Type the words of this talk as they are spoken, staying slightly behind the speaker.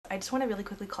I just want to really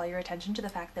quickly call your attention to the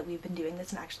fact that we've been doing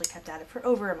this and actually kept at it for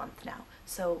over a month now.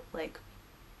 So, like,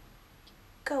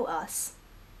 go us.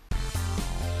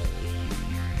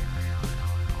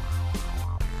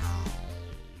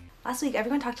 Last week,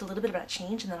 everyone talked a little bit about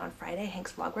change, and then on Friday,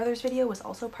 Hank's Vlogbrothers video was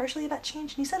also partially about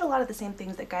change, and he said a lot of the same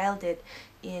things that Gael did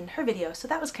in her video, so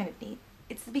that was kind of neat.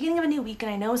 It's the beginning of a new week, and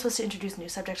I know I'm supposed to introduce new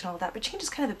subjects and all of that, but change is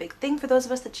kind of a big thing for those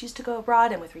of us that choose to go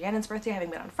abroad, and with Rhiannon's birthday having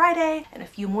been on Friday, and a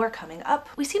few more coming up,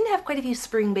 we seem to have quite a few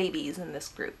spring babies in this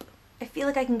group. I feel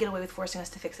like I can get away with forcing us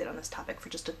to fixate on this topic for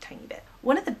just a tiny bit.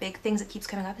 One of the big things that keeps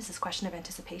coming up is this question of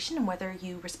anticipation and whether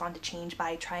you respond to change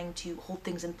by trying to hold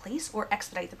things in place or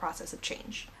expedite the process of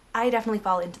change. I definitely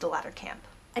fall into the latter camp.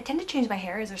 I tend to change my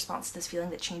hair as a response to this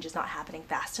feeling that change is not happening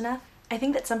fast enough. I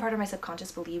think that some part of my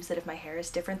subconscious believes that if my hair is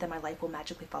different, then my life will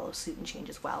magically follow suit and change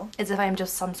as well, as if I am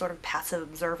just some sort of passive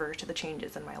observer to the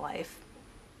changes in my life.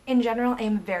 In general, I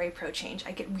am very pro-change.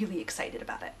 I get really excited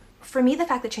about it. For me, the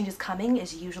fact that change is coming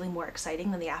is usually more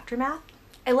exciting than the aftermath.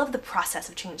 I love the process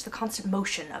of change, the constant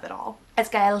motion of it all. As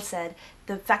Gael said,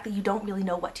 the fact that you don't really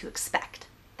know what to expect.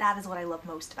 That is what I love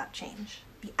most about change.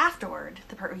 The afterward,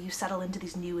 the part where you settle into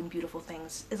these new and beautiful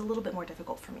things, is a little bit more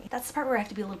difficult for me. That's the part where I have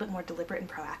to be a little bit more deliberate and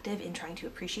proactive in trying to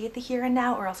appreciate the here and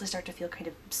now, or else I start to feel kind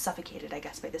of suffocated, I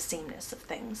guess, by the sameness of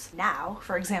things. Now,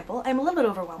 for example, I'm a little bit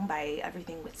overwhelmed by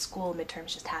everything with school.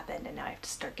 Midterms just happened, and now I have to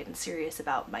start getting serious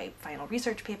about my final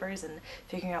research papers and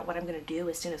figuring out what I'm going to do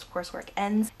as soon as coursework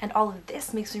ends. And all of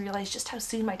this makes me realize just how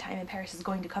soon my time in Paris is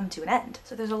going to come to an end.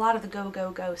 So there's a lot of the go,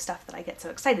 go, go stuff that I get so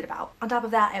excited about. On top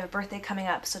of that, I have a birthday coming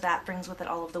up, so that brings with it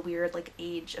all of the weird, like,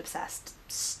 age-obsessed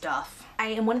stuff. I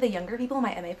am one of the younger people in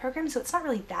my MA program, so it's not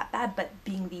really that bad, but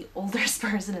being the oldest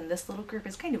person in this little group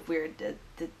is kind of weird,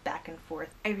 the back and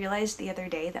forth. I realized the other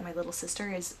day that my little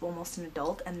sister is almost an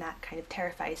adult, and that kind of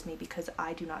terrifies me because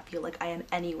I do not feel like I am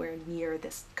anywhere near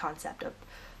this concept of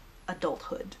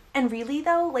adulthood. And really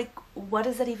though, like, what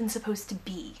is that even supposed to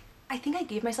be? I think I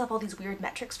gave myself all these weird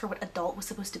metrics for what adult was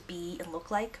supposed to be and look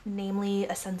like, namely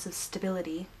a sense of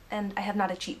stability, and I have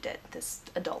not achieved it, this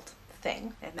adult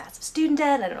thing. I have massive student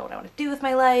debt, I don't know what I want to do with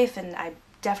my life, and I'm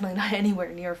definitely not anywhere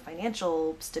near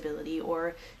financial stability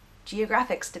or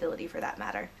geographic stability for that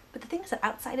matter. But the thing is that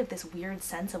outside of this weird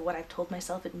sense of what I've told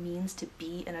myself it means to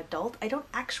be an adult, I don't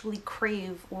actually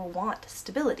crave or want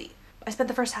stability. I spent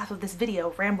the first half of this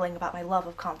video rambling about my love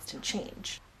of constant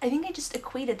change. I think I just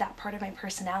equated that part of my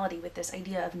personality with this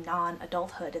idea of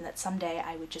non-adulthood, and that someday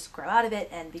I would just grow out of it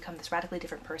and become this radically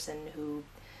different person who,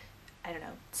 I don't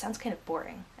know, sounds kind of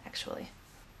boring, actually.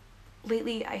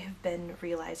 Lately, I have been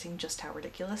realizing just how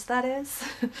ridiculous that is.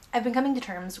 I've been coming to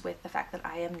terms with the fact that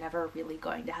I am never really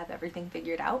going to have everything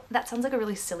figured out. That sounds like a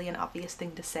really silly and obvious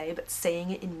thing to say, but saying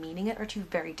it and meaning it are two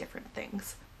very different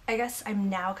things. I guess I'm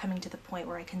now coming to the point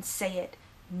where I can say it,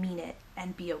 mean it,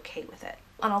 and be okay with it.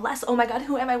 On a less oh my god,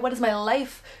 who am I, what is my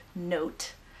life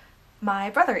note,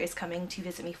 my brother is coming to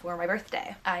visit me for my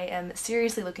birthday. I am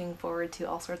seriously looking forward to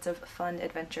all sorts of fun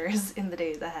adventures in the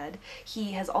days ahead.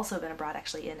 He has also been abroad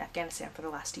actually in Afghanistan for the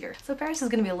last year, so Paris is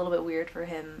going to be a little bit weird for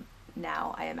him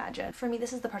now, I imagine. For me,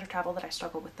 this is the part of travel that I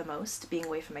struggle with the most, being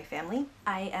away from my family.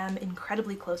 I am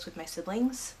incredibly close with my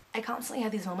siblings. I constantly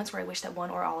have these moments where I wish that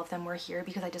one or all of them were here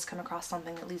because I just come across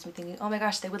something that leaves me thinking, oh my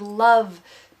gosh, they would love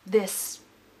this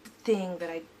thing that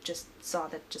I just saw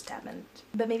that just happened.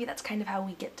 But maybe that's kind of how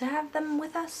we get to have them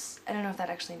with us. I don't know if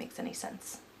that actually makes any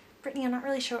sense. Brittany, I'm not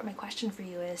really sure what my question for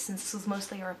you is, since this was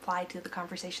mostly a reply to the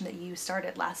conversation that you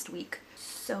started last week.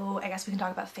 So I guess we can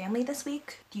talk about family this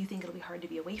week. Do you think it'll be hard to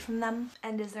be away from them?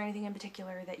 And is there anything in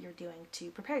particular that you're doing to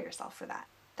prepare yourself for that?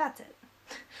 That's it.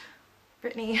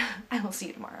 Brittany, I will see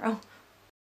you tomorrow.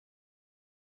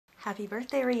 Happy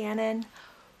birthday, Rhiannon.